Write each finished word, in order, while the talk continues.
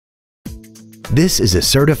This is a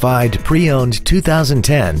certified pre-owned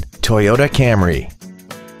 2010 Toyota Camry.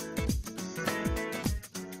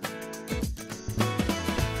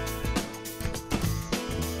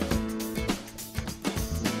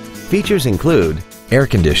 Features include air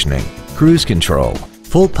conditioning, cruise control,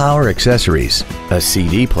 full power accessories, a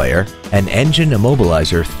CD player, an engine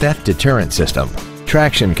immobilizer theft deterrent system,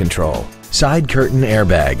 traction control, side curtain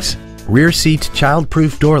airbags, rear seat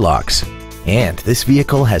child-proof door locks, and this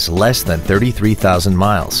vehicle has less than 33,000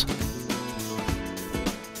 miles.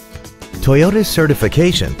 Toyota's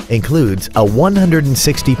certification includes a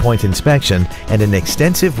 160-point inspection and an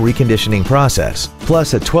extensive reconditioning process,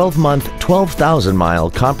 plus a 12-month,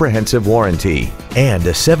 12,000-mile comprehensive warranty and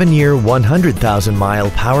a 7-year,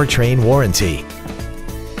 100,000-mile powertrain warranty.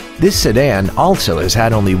 This sedan also has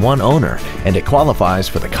had only one owner and it qualifies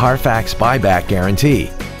for the Carfax buyback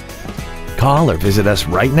guarantee. Call or visit us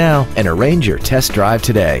right now and arrange your test drive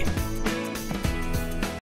today.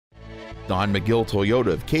 Don McGill Toyota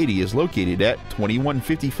of Katy is located at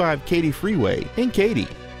 2155 Katy Freeway in Katy.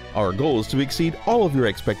 Our goal is to exceed all of your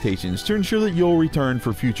expectations to ensure that you'll return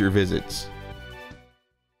for future visits.